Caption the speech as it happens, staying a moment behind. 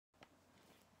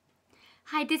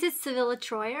Hi, this is Sevilla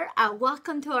Troyer.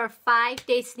 Welcome to our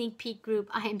 5-day sneak peek group.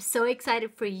 I am so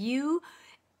excited for you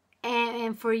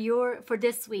and for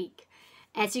this week.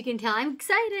 As you can tell, I'm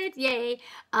excited. Yay!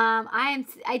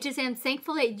 I just am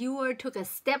thankful that you took a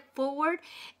step forward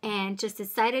and just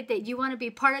decided that you want to be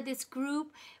part of this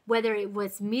group. Whether it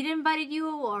was me that invited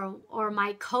you or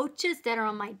my coaches that are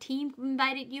on my team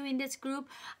invited you in this group,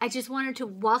 I just wanted to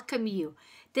welcome you.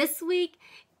 This week,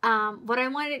 what I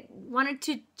wanted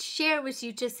to share with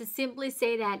you, just to simply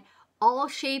say that all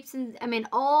shapes and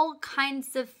all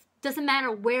kinds of, doesn't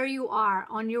matter where you are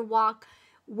on your walk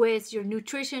with your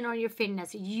nutrition or your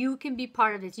fitness, you can be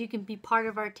part of this. You can be part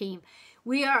of our team.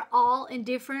 We are all in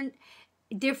different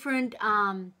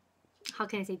how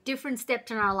can I say, different steps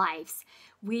in our lives.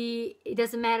 It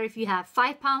doesn't matter if you have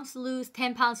 5 pounds to lose,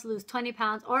 10 pounds to lose, 20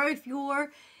 pounds, or if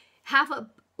you're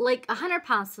like 100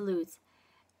 pounds to lose.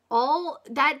 All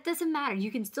that doesn't matter.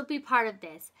 You can still be part of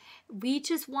this. We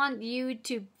just want you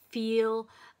to feel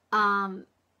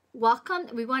welcome.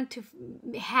 We want to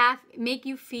make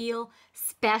you feel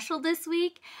special this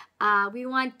week. We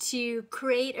want to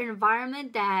create an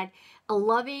environment a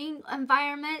loving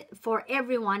environment for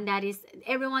everyone that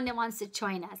wants to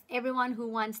join us, everyone who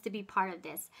wants to be part of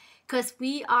this, because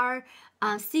we are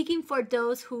seeking for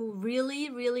those who really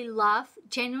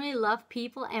genuinely love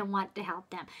people and want to help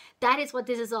them. That is what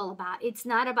this is all about. It's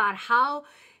not about how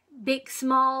big,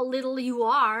 small, little you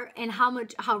are and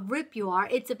how ripped you are.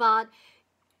 It's about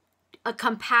a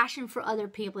compassion for other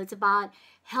people. It's about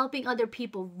helping other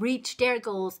people reach their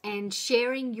goals and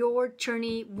sharing your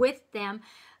journey with them,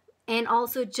 and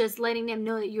also just letting them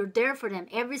know that you're there for them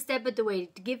every step of the way,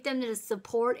 to give them the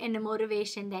support and the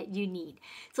motivation that you need.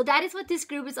 So that is what this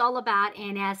group is all about.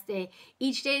 And as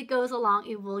each day goes along,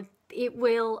 it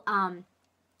will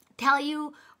tell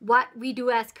you what we do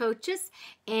as coaches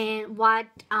and what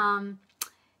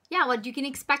you can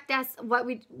expect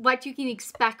what you can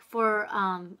expect for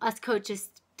us coaches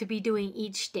to be doing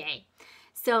each day.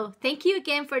 So thank you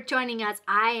again for joining us.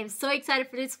 I am so excited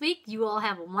for this week. You all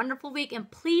have a wonderful week, and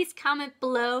please comment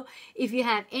below if you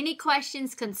have any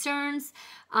questions, concerns.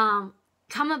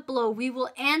 Comment below. We will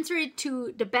answer it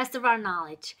to the best of our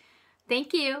knowledge.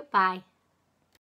 Thank you. Bye.